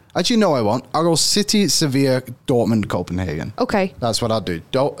 Copenhagen. Actually, no, I won't. I'll go City, Sevilla, Dortmund, Copenhagen. Okay. That's what I'll do.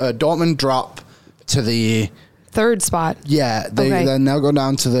 Dortmund drop to the... third spot. Yeah, then they'll go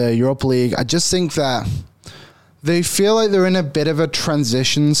down to the Europa League. I just think that they feel like they're in a bit of a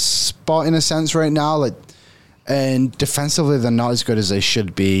transition spot in a sense right now. And defensively, they're not as good as they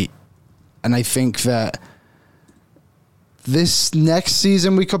should be. And I think that this next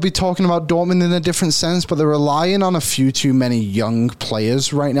season, we could be talking about Dortmund in a different sense, but they're relying on a few too many young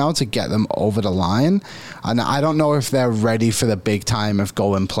players right now to get them over the line. And I don't know if they're ready for the big time of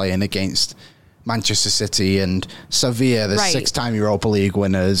going playing against Manchester City and Sevilla, the 6-time Europa League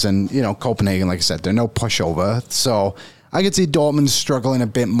winners, and Copenhagen, like I said, they're no pushover. So I could see Dortmund struggling a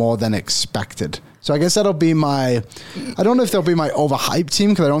bit more than expected. So I guess that'll be I don't know if they'll be my overhyped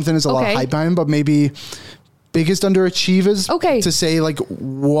team, because I don't think there's a lot of hype behind them, but maybe biggest underachievers to say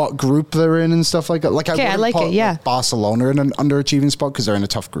what group they're in and stuff like that. I like it, yeah. Barcelona in an underachieving spot because they're in a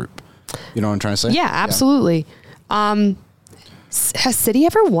tough group. You know what I'm trying to say? Yeah, absolutely. Yeah. Has City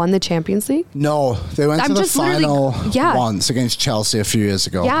ever won the Champions League? No, they went to the final once against Chelsea a few years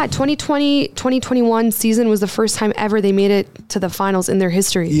ago. Yeah, 2020-2021 season was the first time ever they made it to the finals in their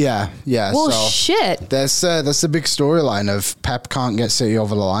history. Yeah. Well, shit. That's the big storyline of Pep can't get City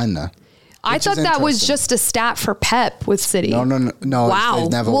over the line there. I thought that was just a stat for Pep with City. No. Wow.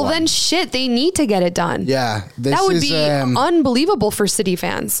 Never well, won. Then shit, they need to get it done. Yeah. That would be unbelievable for City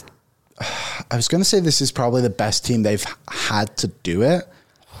fans. I was going to say this is probably the best team they've had to do it.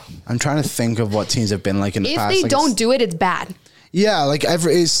 I'm trying to think of what teams have been like in the past. If they don't do it, it's bad. Yeah,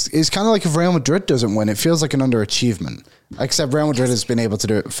 it's kind of like if Real Madrid doesn't win, it feels like an underachievement. Except Real Madrid has been able to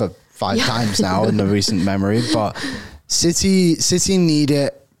do it for 5 times now in the recent memory. But City need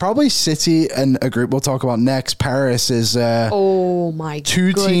it. Probably City and a group we'll talk about next. Paris is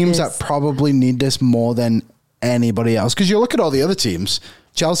two teams that probably need this more than anybody else. Because you look at all the other teams.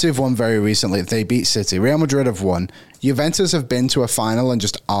 Chelsea have won very recently. They beat City. Real Madrid have won. Juventus have been to a final and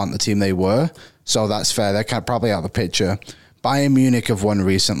just aren't the team they were. So that's fair. They're probably out of the picture. Bayern Munich have won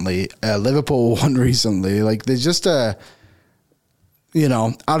recently. Liverpool won recently. There's just out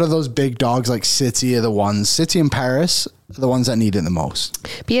of those big dogs, City are the ones. City and Paris are the ones that need it the most.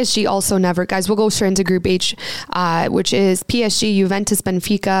 PSG also never. Guys, we'll go straight into Group H, which is PSG, Juventus,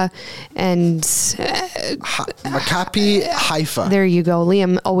 Benfica, and Maccabi Haifa. There you go.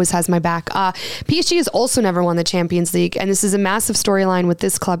 Liam always has my back. PSG has also never won the Champions League, and this is a massive storyline with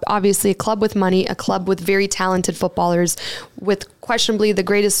this club. Obviously, a club with money, a club with very talented footballers, with questionably the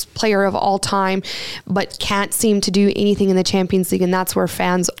greatest player of all time, but can't seem to do anything in the Champions League. And that's where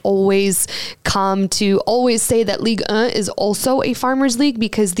fans always come to always say that Ligue 1 is also a farmers league,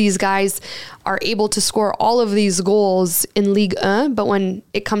 because these guys are able to score all of these goals in Ligue 1, but when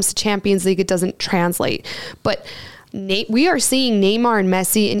it comes to Champions League, it doesn't translate. But we are seeing Neymar and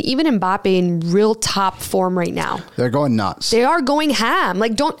Messi and even Mbappe in real top form right now. They're going nuts. They are going ham.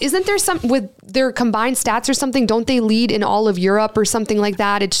 Like, isn't there some with their combined stats or something? Don't they lead in all of Europe or something like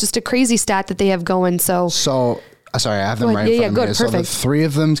that? It's just a crazy stat that they have going. So sorry, I have them right in front of me. Good, so perfect. the three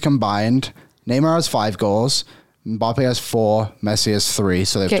of them combined, Neymar has 5 goals, Mbappe has 4, Messi has 3,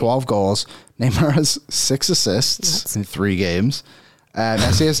 so they have 12 goals. Neymar has 6 assists in 3 games.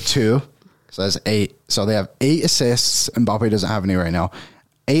 Messi has 2, so that's 8. So they have 8 assists. Mbappe doesn't have any right now.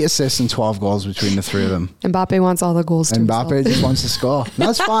 8 assists and 12 goals between the 3 of them. Mbappe wants all the goals. Mbappe just wants to score.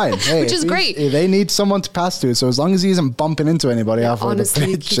 That's fine. Hey, which is great. They need someone to pass to. So as long as he isn't bumping into anybody halfway the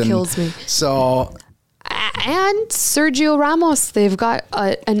pitch, he kills me. So. And Sergio Ramos, they've got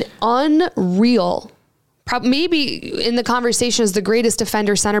an unreal, maybe in the conversation as the greatest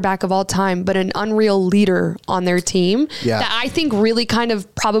defender center back of all time, but an unreal leader on their team that I think really kind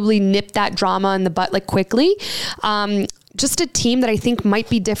of probably nipped that drama in the butt like quickly. Just a team that I think might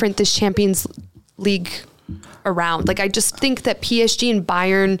be different this Champions League around. Like, I just think that PSG and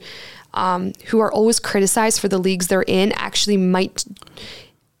Bayern, who are always criticized for the leagues they're in, actually might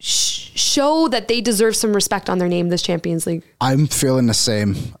show that they deserve some respect on their name this Champions League. I'm feeling the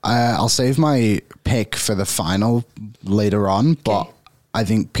same. I'll save my pick for the final later on, but I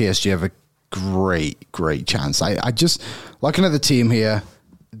think PSG have a great chance. I just, looking at the team here,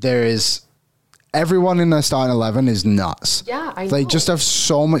 there is everyone in their starting 11 is nuts. Yeah, I know. They just have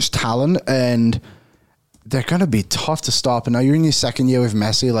so much talent and they're going to be tough to stop. And now you're in your second year with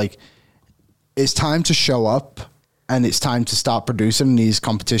Messi. Like, it's time to show up. And it's time to start producing these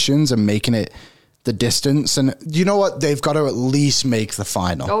competitions and making it the distance. And you know what? They've got to at least make the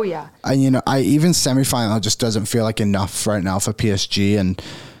final. Oh, yeah. And, you know, even semi-final just doesn't feel like enough right now for PSG. And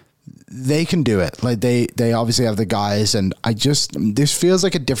they can do it. Like, they obviously have the guys. And this feels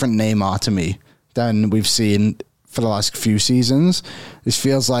like a different Neymar to me than we've seen for the last few seasons. This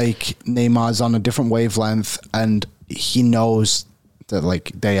feels like Neymar's on a different wavelength and he knows that,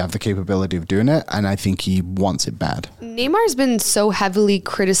 like, they have the capability of doing it, and I think he wants it bad. Neymar's been so heavily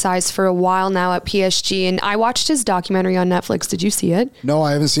criticized for a while now at PSG, and I watched his documentary on Netflix. Did you see it? No,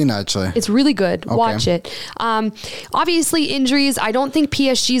 I haven't seen it, actually. It's really good. Okay. Watch it. Obviously, injuries. I don't think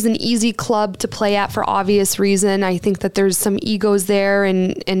PSG is an easy club to play at for obvious reason. I think that there's some egos there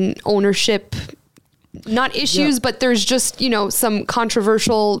and ownership not issues, but there's just, you know, some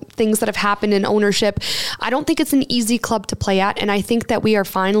controversial things that have happened in ownership. I don't think it's an easy club to play at. And I think that we are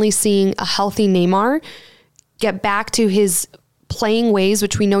finally seeing a healthy Neymar get back to his playing ways,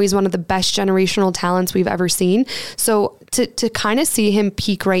 which we know he's one of the best generational talents we've ever seen. So to kind of see him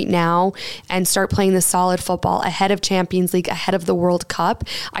peak right now and start playing the solid football ahead of Champions League, ahead of the World Cup,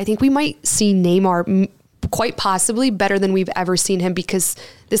 I think we might see Neymar quite possibly better than we've ever seen him, because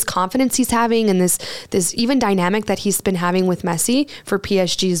this confidence he's having and this even dynamic that he's been having with Messi for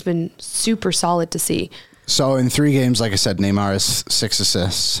PSG has been super solid to see. So in 3 games, like I said, Neymar has 6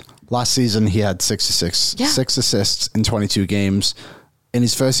 assists. Last season, he had 6 assists in 22 games. In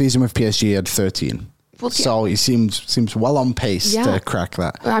his first season with PSG, he had 13. Well, so he seems well on pace to crack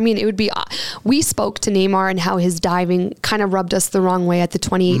that. I mean, it would be... we spoke to Neymar and how his diving kind of rubbed us the wrong way at the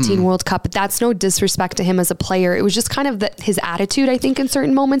 2018 World Cup, but that's no disrespect to him as a player. It was just kind of his attitude, I think, in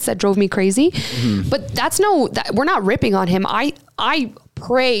certain moments that drove me crazy. But we're not ripping on him. I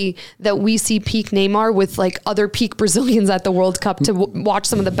pray that we see peak Neymar with like other peak Brazilians at the World Cup to watch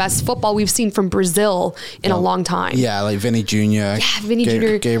some of the best football we've seen from Brazil in a long time. Yeah, like Vinny Jr. Yeah, Vinny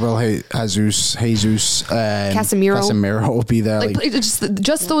Jr. Gabriel Jesus, Casemiro will be there. Like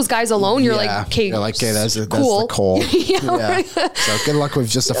just those guys alone, you're like, okay, that's cool. The call. So good luck with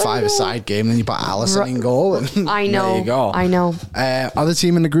just a 5-a-side game. Then you put Alisson in goal. And I know. There you go. I know. Other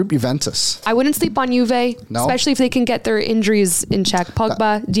team in the group, Juventus. I wouldn't sleep on Juve, especially if they can get their injuries in check.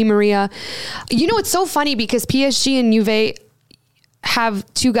 Pogba, Di Maria. You know, it's so funny because PSG and Juve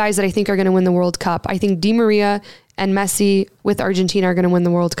have 2 guys that I think are going to win the World Cup. I think Di Maria and Messi with Argentina are going to win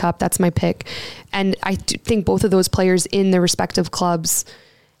the World Cup. That's my pick. And I think both of those players in their respective clubs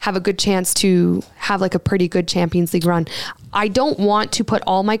have a good chance to have like a pretty good Champions League run. I don't want to put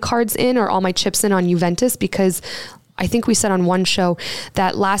all my cards in or all my chips in on Juventus because I think we said on one show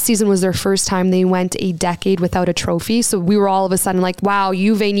that last season was their first time they went a decade without a trophy. So we were all of a sudden like, wow,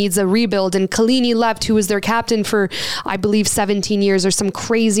 Juve needs a rebuild. And Chiellini left, who was their captain for, I believe, 17 years or some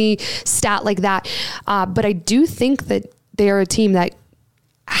crazy stat like that. But I do think that they are a team that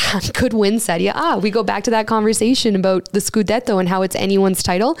could win Serie A. We go back to that conversation about the Scudetto and how it's anyone's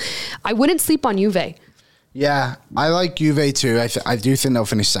title. I wouldn't sleep on Juve. Yeah, I like Juve too. I do think they'll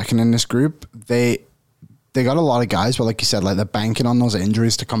finish second in this group. They got a lot of guys, but like you said, like they're banking on those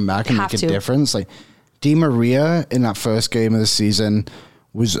injuries to come back and make a difference. Like Di Maria in that first game of the season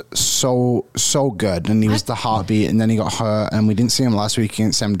was so good, and he was the heartbeat, and then he got hurt, and we didn't see him last week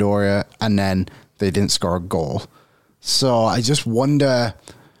against Sampdoria, and then they didn't score a goal. So I just wonder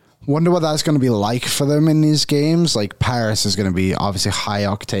what that's going to be like for them in these games. Like, Paris is going to be obviously high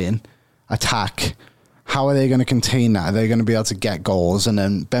octane attack. How are they going to contain that? Are they going to be able to get goals? And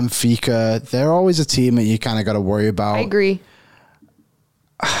then Benfica, they're always a team that you kind of got to worry about. I agree.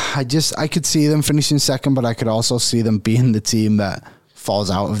 I could see them finishing second, but I could also see them being the team that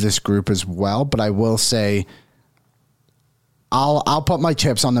falls out of this group as well. But I will say, I'll put my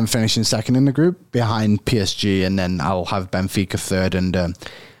chips on them finishing second in the group behind PSG, and then I'll have Benfica third and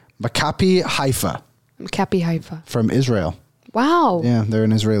Maccabi Haifa. Maccabi Haifa from Israel. Wow. Yeah, they're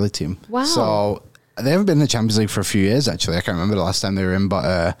an Israeli team. Wow. So they haven't been in the Champions League for a few years, actually. I can't remember the last time they were in,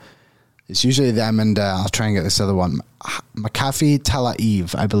 but it's usually them and I'll try and get this other one. Maccabi Tel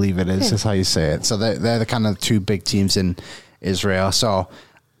Aviv, I believe it is, is how you say it. So they're the kind of two big teams in Israel. So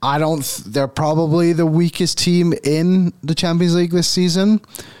they're probably the weakest team in the Champions League this season,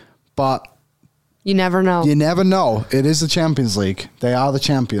 but you never know. You never know. It is the Champions League. They are the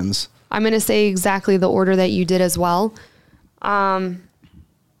champions. I'm going to say exactly the order that you did as well.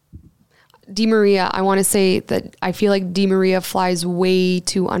 Di Maria, I want to say that I feel like Di Maria flies way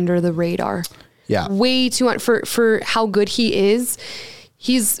too under the radar. Yeah. Way too for how good he is.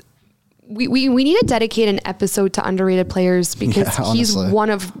 We need to dedicate an episode to underrated players because he's one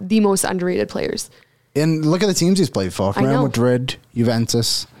of the most underrated players. And look at the teams he's played for. Real Madrid,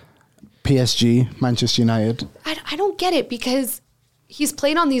 Juventus, PSG, Manchester United. I don't get it because he's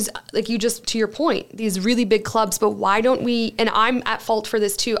played on these, like you just, to your point, these really big clubs, but why don't we, and I'm at fault for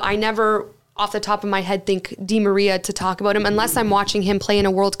this too, I never off the top of my head think Di Maria to talk about him unless I'm watching him play in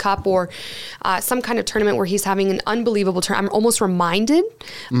a World Cup or some kind of tournament where he's having an unbelievable turn. I'm almost reminded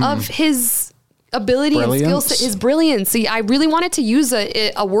of his ability and skill set, his brilliance. I really wanted to use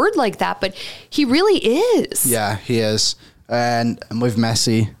a word like that, but he really is. Yeah, he is. And with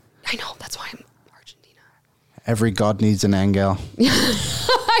Messi. I know, that's why I'm Argentina. Every god needs an angel.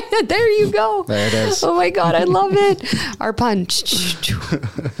 There you go. There it is. Oh my God, I love it. Our punch.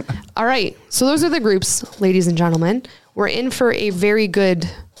 All right, so those are the groups, ladies and gentlemen. We're in for a very good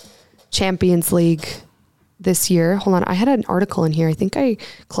Champions League this year. Hold on, I had an article in here. I think I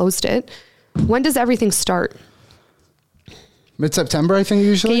closed it. When does everything start? Mid-September, I think,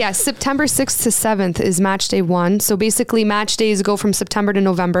 usually? Okay, yeah, September 6th to 7th is match day 1. So basically match days go from September to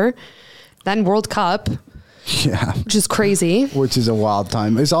November. Then World Cup. Yeah. Which is crazy. Which is a wild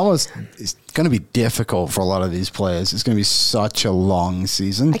time. It's going to be difficult for a lot of these players. It's going to be such a long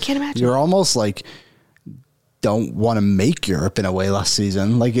season. I can't imagine. You're almost like, don't want to make Europe in a way last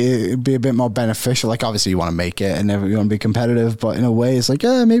season. Like, it'd be a bit more beneficial. Like, obviously you want to make it and you want to be competitive, but in a way it's like,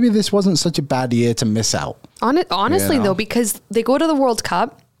 maybe this wasn't such a bad year to miss out. Honestly, though, because they go to the World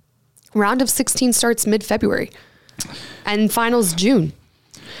Cup, round of 16 starts mid-February and finals June.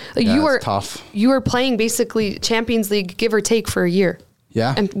 Tough. You are playing basically Champions League, give or take, for a year.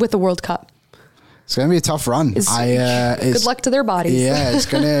 Yeah. And with the World Cup. It's going to be a tough run. Good luck to their bodies. Yeah, it's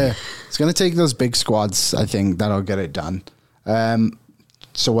gonna take those big squads. I think that'll get it done.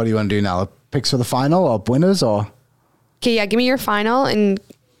 So what do you want to do now? Picks for the final or winners or? Okay, yeah. Give me your final and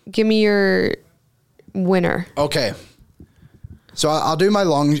give me your winner. Okay. So I'll do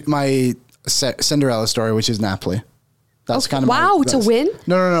my Cinderella story, which is Napoli. That's kind of to win?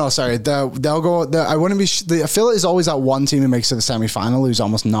 No. Sorry, they'll go. I wouldn't be. I feel it is always that one team who makes it to the semi-final who's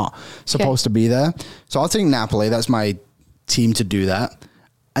almost not supposed to be there. So I'll take Napoli. That's my team to do that.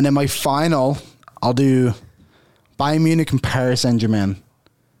 And then my final, I'll do Bayern Munich and Paris Saint-Germain.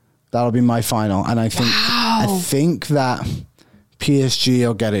 That'll be my final. And I think that PSG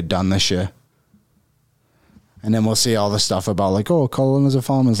will get it done this year. And then we'll see all the stuff about like, calling as a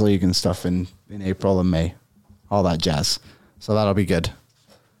Farmers League and stuff in April and May. All that jazz. So that'll be good.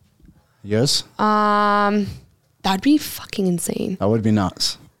 Yours? That'd be fucking insane. That would be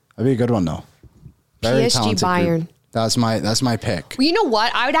nuts. That'd be a good one though. Very PSG Bayern. Group. That's my pick. Well, you know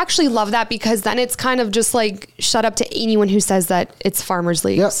what? I would actually love that because then it's kind of just like shut up to anyone who says that it's Farmers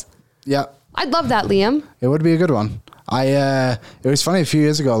Leagues. Yep. I'd love that, Liam. It would be a good one. It was funny a few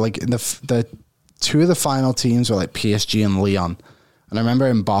years ago, like in the two of the final teams were like PSG and Lyon. And I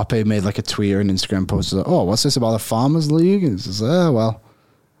remember Mbappe made like a tweet or an Instagram post like, what's this about a Farmers League? And it's just,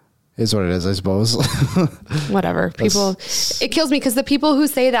 it's what it is, I suppose. Whatever. It kills me because the people who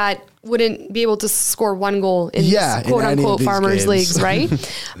say that wouldn't be able to score one goal in quote unquote Farmers Leagues, right?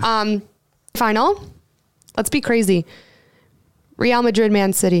 Final. Let's be crazy. Real Madrid,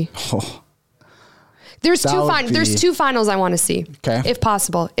 Man City. There's two finals I want to see. Okay. If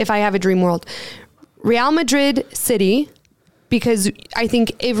possible, if I have a dream world. Real Madrid, City, because I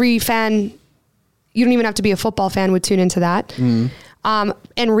think every fan, you don't even have to be a football fan, would tune into that.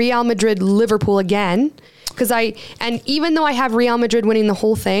 And Real Madrid, Liverpool again. And even though I have Real Madrid winning the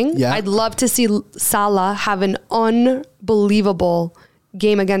whole thing, I'd love to see Salah have an unbelievable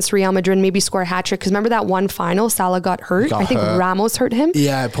game against Real Madrid, maybe score a hat trick. Because remember that one final, Salah got hurt. I think Ramos hurt him.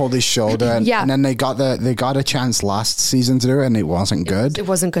 Yeah, pulled his shoulder. And then they got a chance last season to do it, and it wasn't good. It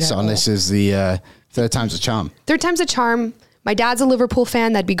wasn't good at all. So this is the third time's a charm. Third time's a charm. My dad's a Liverpool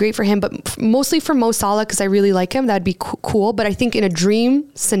fan. That'd be great for him, but mostly for Mo Salah because I really like him. That'd be cool. But I think in a dream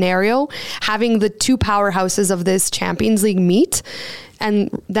scenario, having the two powerhouses of this Champions League meet,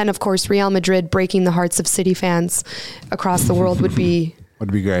 and then of course Real Madrid breaking the hearts of City fans across the world would be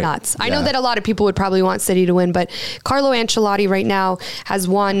great. Nuts. I know that a lot of people would probably want City to win, but Carlo Ancelotti right now has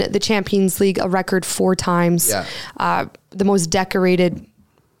won the Champions League a record 4 times. The most decorated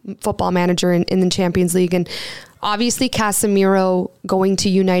football manager in the Champions League. And obviously Casemiro going to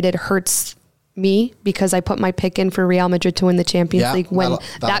United hurts me because I put my pick in for Real Madrid to win the Champions League when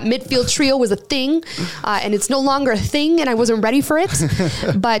that midfield trio was a thing, and it's no longer a thing, and I wasn't ready for it.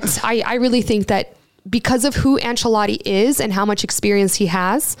 But I really think that because of who Ancelotti is and how much experience he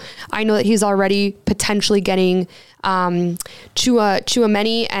has, I know that he's already potentially getting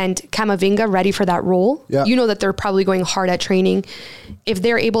Tchouaméni and Camavinga ready for that role. You know that they're probably going hard at training. If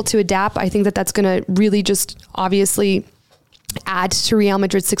they're able to adapt, I think that that's going to really just obviously add to Real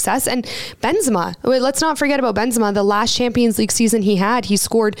Madrid's success. And Benzema, let's not forget about Benzema. The last Champions League season he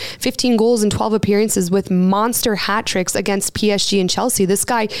scored 15 goals in 12 appearances with monster hat tricks against PSG and Chelsea. This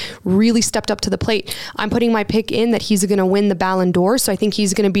guy really stepped up to the plate. I'm putting my pick in that he's going to win the Ballon d'Or. So I think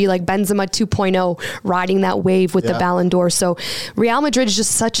he's going to be like Benzema 2.0, riding that wave with the Ballon d'Or. So Real Madrid is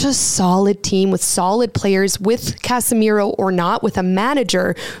just such a solid team with solid players, with Casemiro or not, with a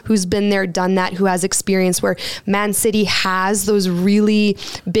manager who's been there, done that, who has experience, where Man City has those really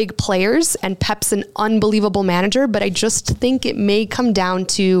big players and Pep's an unbelievable manager. But I just think it may come down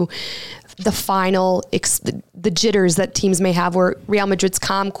to the final, the jitters that teams may have, where Real Madrid's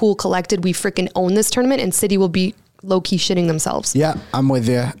calm, cool, collected, we freaking own this tournament, and City will be low-key shitting themselves. Yeah, I'm with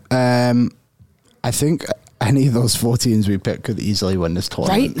you. I think any of those 4 teams we pick could easily win this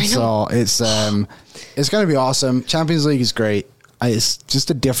tournament. Right? So it's going to be awesome. Champions League is great. It's just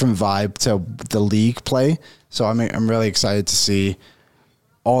a different vibe to the league play. So I'm really excited to see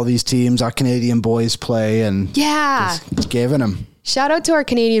all these teams, our Canadian boys, play and just giving them. Shout out to our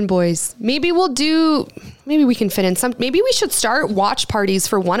Canadian boys. Maybe we can fit in some. Maybe we should start watch parties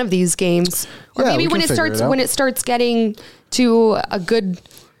for one of these games, or maybe when it starts getting to a good.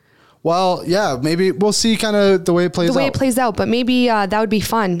 Well, yeah, maybe we'll see kind of the way it plays out. But maybe that would be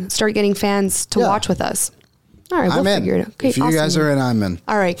fun. Start getting fans to watch with us. All right, we'll figure it out. Okay, if you guys are in, I'm in.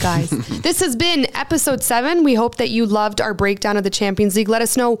 All right, guys. This has been episode 7. We hope that you loved our breakdown of the Champions League. Let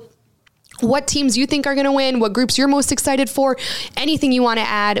us know what teams you think are going to win, what groups you're most excited for, anything you want to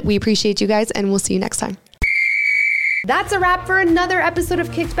add. We appreciate you guys, and we'll see you next time. That's a wrap for another episode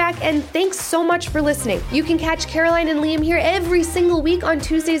of Kicked Back, and thanks so much for listening. You can catch Caroline and Liam here every single week on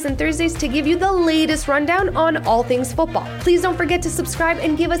Tuesdays and Thursdays to give you the latest rundown on all things football. Please don't forget to subscribe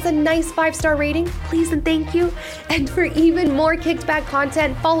and give us a nice 5-star rating. Please and thank you. And for even more Kicked Back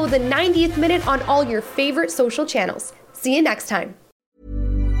content, follow the 90th Minute on all your favorite social channels. See you next time.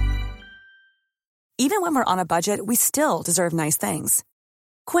 Even when we're on a budget, we still deserve nice things.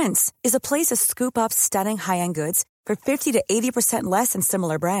 Quince is a place to scoop up stunning high-end goods for 50 to 80% less than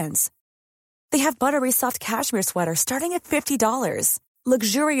similar brands. They have buttery soft cashmere sweaters starting at $50,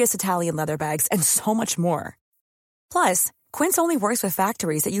 luxurious Italian leather bags, and so much more. Plus, Quince only works with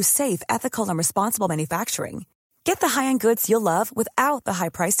factories that use safe, ethical, and responsible manufacturing. Get the high-end goods you'll love without the high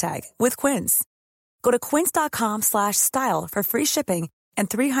price tag with Quince. Go to quince.com/style for free shipping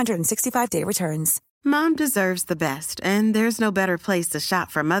and 365-day returns. Mom deserves the best, and there's no better place to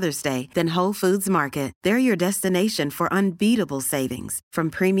shop for Mother's Day than Whole Foods Market. They're your destination for unbeatable savings, from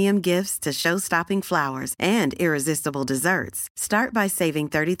premium gifts to show-stopping flowers and irresistible desserts. Start by saving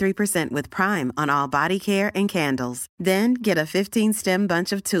 33% with Prime on all body care and candles. Then get a 15-stem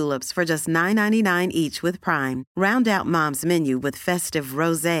bunch of tulips for just $9.99 each with Prime. Round out Mom's menu with festive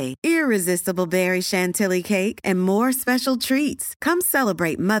rosé, irresistible berry chantilly cake, and more special treats. Come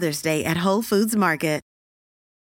celebrate Mother's Day at Whole Foods Market.